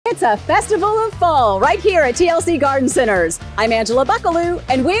It's a festival of fall right here at TLC Garden Centers. I'm Angela Buckaloo,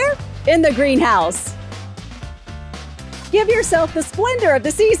 and we're in the greenhouse. Give yourself the splendor of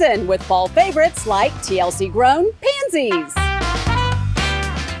the season with fall favorites like TLC-grown pansies.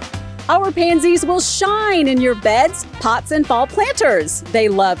 Our pansies will shine in your beds, pots, and fall planters. They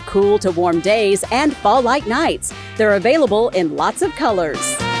love cool to warm days and fall-like nights. They're available in lots of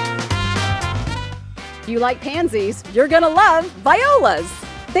colors. If you like pansies, you're gonna love violas.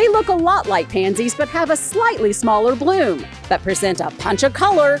 They look a lot like pansies but have a slightly smaller bloom, but present a punch of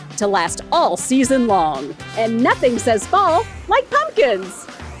color to last all season long. And nothing says fall like pumpkins.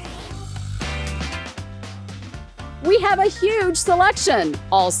 We have a huge selection,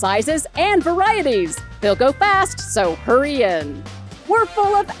 all sizes and varieties. They'll go fast, so hurry in. We're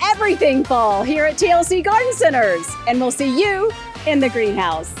full of everything fall here at TLC Garden Centers, and we'll see you in the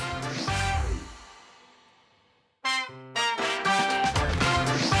greenhouse.